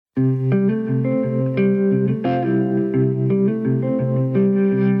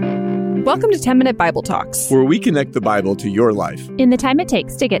Welcome to 10-Minute Bible Talks, where we connect the Bible to your life in the time it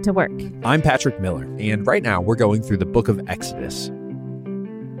takes to get to work. I'm Patrick Miller, and right now we're going through the book of Exodus.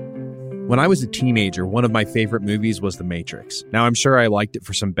 When I was a teenager, one of my favorite movies was The Matrix. Now, I'm sure I liked it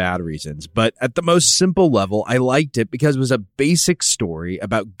for some bad reasons, but at the most simple level, I liked it because it was a basic story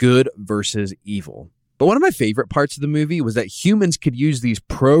about good versus evil. But one of my favorite parts of the movie was that humans could use these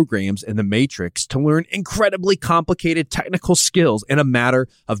programs in the Matrix to learn incredibly complicated technical skills in a matter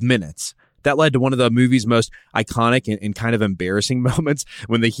of minutes. That led to one of the movie's most iconic and kind of embarrassing moments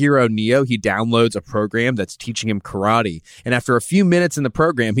when the hero Neo, he downloads a program that's teaching him karate. And after a few minutes in the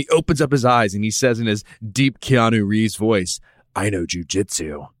program, he opens up his eyes and he says in his deep Keanu Reeves voice, "I know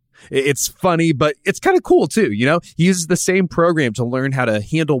jujitsu." It's funny, but it's kind of cool too, you know? He uses the same program to learn how to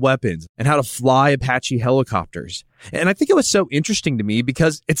handle weapons and how to fly Apache helicopters. And I think it was so interesting to me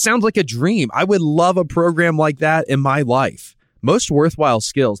because it sounds like a dream. I would love a program like that in my life. Most worthwhile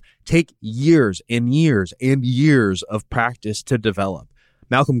skills take years and years and years of practice to develop.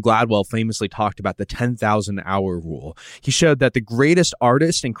 Malcolm Gladwell famously talked about the 10,000-hour rule. He showed that the greatest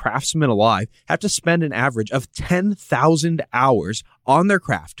artists and craftsmen alive have to spend an average of 10,000 hours on their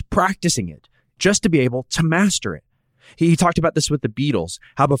craft, practicing it, just to be able to master it. He talked about this with the Beatles,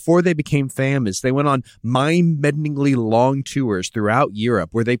 how before they became famous, they went on mind-bendingly long tours throughout Europe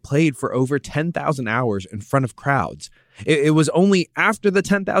where they played for over 10,000 hours in front of crowds. It was only after the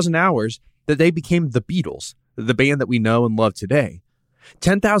 10,000 hours that they became the Beatles, the band that we know and love today.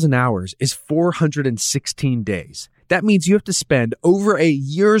 10,000 hours is 416 days. That means you have to spend over a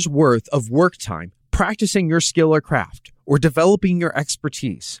year's worth of work time practicing your skill or craft, or developing your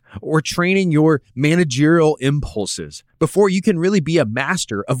expertise, or training your managerial impulses before you can really be a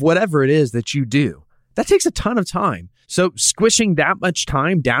master of whatever it is that you do. That takes a ton of time. So squishing that much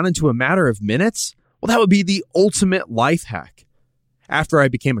time down into a matter of minutes, well, that would be the ultimate life hack. After I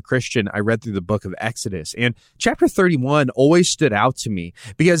became a Christian, I read through the book of Exodus, and chapter 31 always stood out to me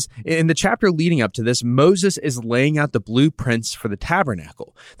because in the chapter leading up to this, Moses is laying out the blueprints for the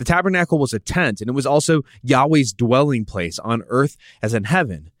tabernacle. The tabernacle was a tent, and it was also Yahweh's dwelling place on earth as in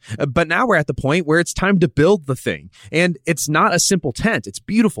heaven. But now we're at the point where it's time to build the thing, and it's not a simple tent. It's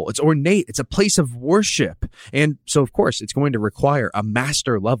beautiful. It's ornate. It's a place of worship. And so, of course, it's going to require a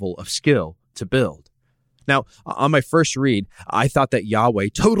master level of skill to build. Now, on my first read, I thought that Yahweh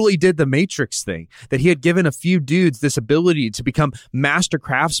totally did the Matrix thing, that he had given a few dudes this ability to become master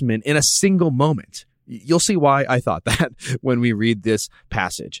craftsmen in a single moment. You'll see why I thought that when we read this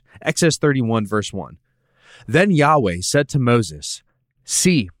passage. Exodus 31, verse 1. Then Yahweh said to Moses,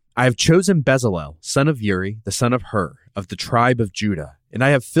 "See, I have chosen Bezalel, son of Uri, the son of Hur, of the tribe of Judah, and I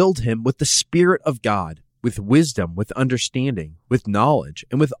have filled him with the Spirit of God, with wisdom, with understanding, with knowledge,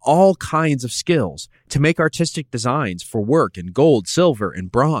 and with all kinds of skills, to make artistic designs for work in gold, silver,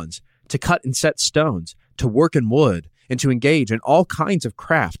 and bronze, to cut and set stones, to work in wood, and to engage in all kinds of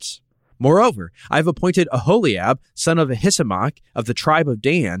crafts. Moreover, I have appointed Aholiab, son of Ahisamach, of the tribe of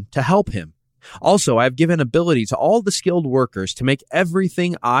Dan, to help him. Also, I have given ability to all the skilled workers to make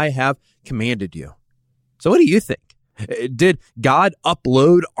everything I have commanded you." So what do you think? Did God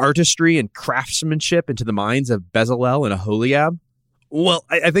upload artistry and craftsmanship into the minds of Bezalel and Aholiab? Well,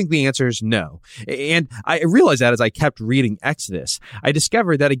 I think the answer is no. And I realized that as I kept reading Exodus. I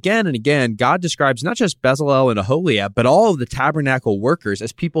discovered that again and again, God describes not just Bezalel and Aholiab, but all of the tabernacle workers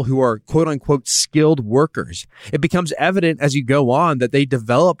as people who are quote unquote skilled workers. It becomes evident as you go on that they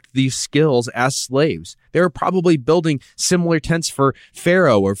developed these skills as slaves. They were probably building similar tents for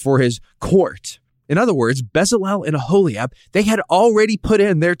Pharaoh or for his court. In other words, Bezalel and Aholiab, they had already put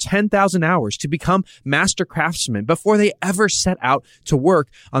in their 10,000 hours to become master craftsmen before they ever set out to work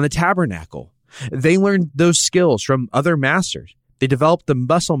on the tabernacle. They learned those skills from other masters. They developed the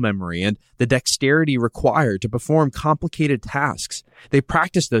muscle memory and the dexterity required to perform complicated tasks. They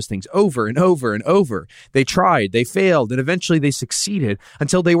practiced those things over and over and over. They tried, they failed, and eventually they succeeded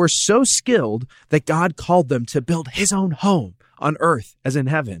until they were so skilled that God called them to build his own home on earth as in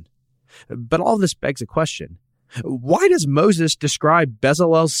heaven. But all this begs a question. Why does Moses describe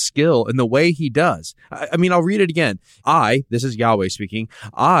Bezalel's skill in the way he does? I mean, I'll read it again. This is Yahweh speaking,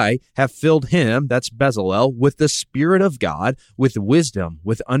 I have filled him, that's Bezalel, with the Spirit of God, with wisdom,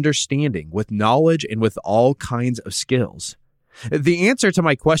 with understanding, with knowledge, and with all kinds of skills. The answer to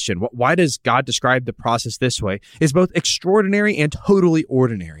my question, why does God describe the process this way, is both extraordinary and totally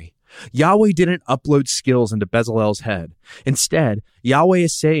ordinary. Yahweh didn't upload skills into Bezalel's head. Instead, Yahweh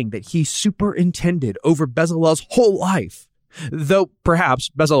is saying that he superintended over Bezalel's whole life. Though perhaps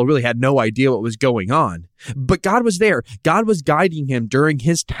Bezalel really had no idea what was going on. But God was there. God was guiding him during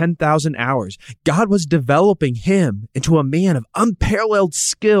his 10,000 hours. God was developing him into a man of unparalleled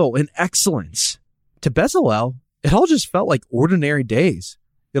skill and excellence. To Bezalel, it all just felt like ordinary days.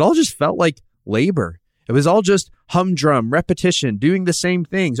 It all just felt like labor. It was all just humdrum, repetition, doing the same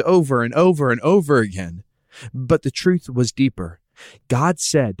things over and over and over again. But the truth was deeper. God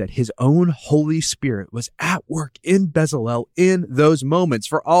said that his own Holy Spirit was at work in Bezalel in those moments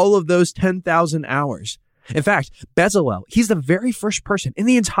for all of those 10,000 hours. In fact, Bezalel, he's the very first person in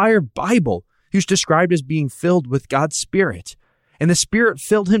the entire Bible who's described as being filled with God's Spirit. And the Spirit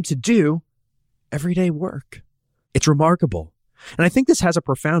filled him to do everyday work. It's remarkable. And I think this has a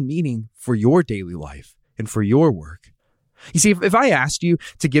profound meaning for your daily life and for your work. You see, if I asked you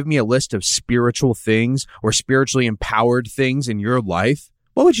to give me a list of spiritual things or spiritually empowered things in your life,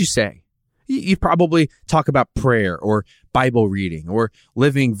 what would you say? You'd probably talk about prayer or Bible reading or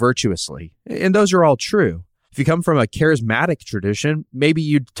living virtuously. And those are all true. If you come from a charismatic tradition, maybe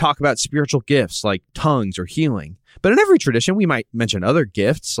you'd talk about spiritual gifts like tongues or healing. But in every tradition, we might mention other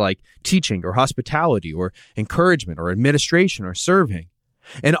gifts like teaching or hospitality or encouragement or administration or serving.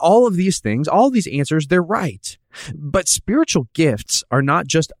 And all of these things, all of these answers, they're right. But spiritual gifts are not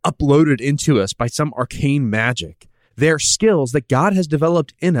just uploaded into us by some arcane magic. They're skills that God has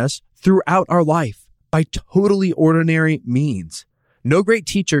developed in us throughout our life by totally ordinary means. No great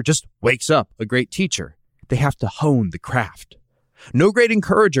teacher just wakes up a great teacher. They have to hone the craft. No great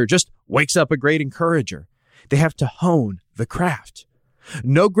encourager just wakes up a great encourager. They have to hone the craft.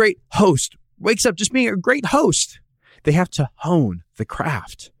 No great host wakes up just being a great host. They have to hone the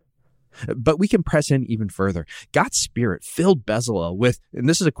craft. But we can press in even further. God's Spirit filled Bezalel with, and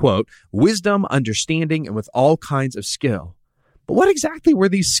this is a quote, wisdom, understanding, and with all kinds of skill. But what exactly were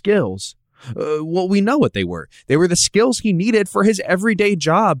these skills? Well, we know what they were. They were the skills he needed for his everyday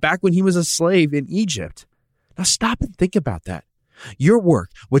job back when he was a slave in Egypt. Now stop and think about that. Your work,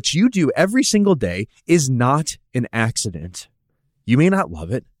 what you do every single day, is not an accident. You may not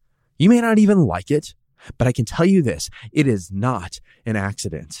love it. You may not even like it. But I can tell you this, it is not an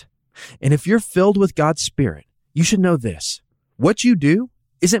accident. And if you're filled with God's Spirit, you should know this. What you do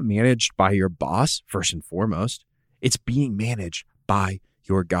isn't managed by your boss, first and foremost. It's being managed by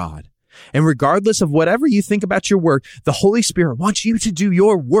your God. And regardless of whatever you think about your work, the Holy Spirit wants you to do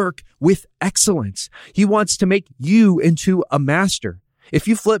your work with excellence. He wants to make you into a master. If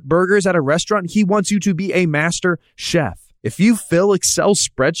you flip burgers at a restaurant, he wants you to be a master chef. If you fill Excel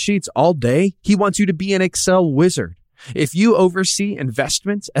spreadsheets all day, he wants you to be an Excel wizard. If you oversee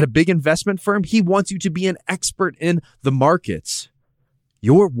investments at a big investment firm, he wants you to be an expert in the markets.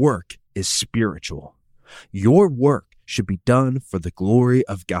 Your work is spiritual. Your work should be done for the glory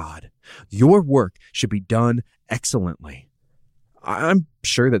of God. Your work should be done excellently. I'm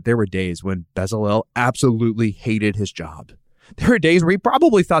sure that there were days when Bezalel absolutely hated his job. There were days where he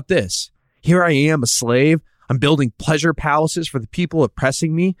probably thought this, here I am, a slave. I'm building pleasure palaces for the people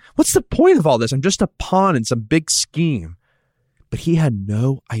oppressing me. What's the point of all this? I'm just a pawn in some big scheme. But he had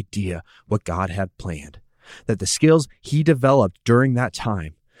no idea what God had planned, that the skills he developed during that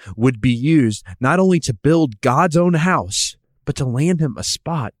time would be used not only to build God's own house, but to land him a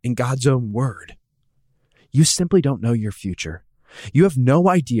spot in God's own word. You simply don't know your future. You have no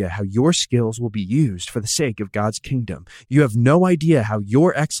idea how your skills will be used for the sake of God's kingdom. You have no idea how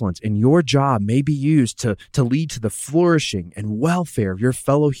your excellence in your job may be used to lead to the flourishing and welfare of your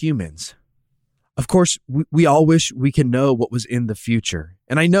fellow humans. Of course, we all wish we can know what was in the future.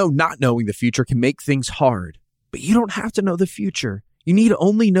 And I know not knowing the future can make things hard, but you don't have to know the future. You need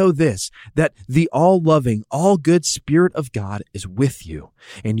only know this, that the all-loving, all-good Spirit of God is with you,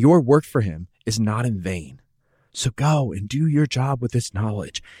 and your work for him is not in vain. So go and do your job with this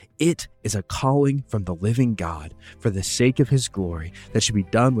knowledge. It is a calling from the living God for the sake of his glory that should be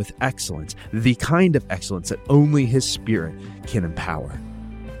done with excellence, the kind of excellence that only his Spirit can empower.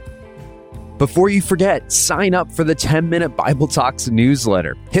 Before you forget, sign up for the 10-Minute Bible Talks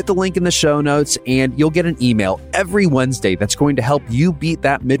newsletter. Hit the link in the show notes and you'll get an email every Wednesday that's going to help you beat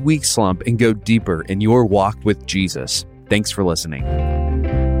that midweek slump and go deeper in your walk with Jesus. Thanks for listening.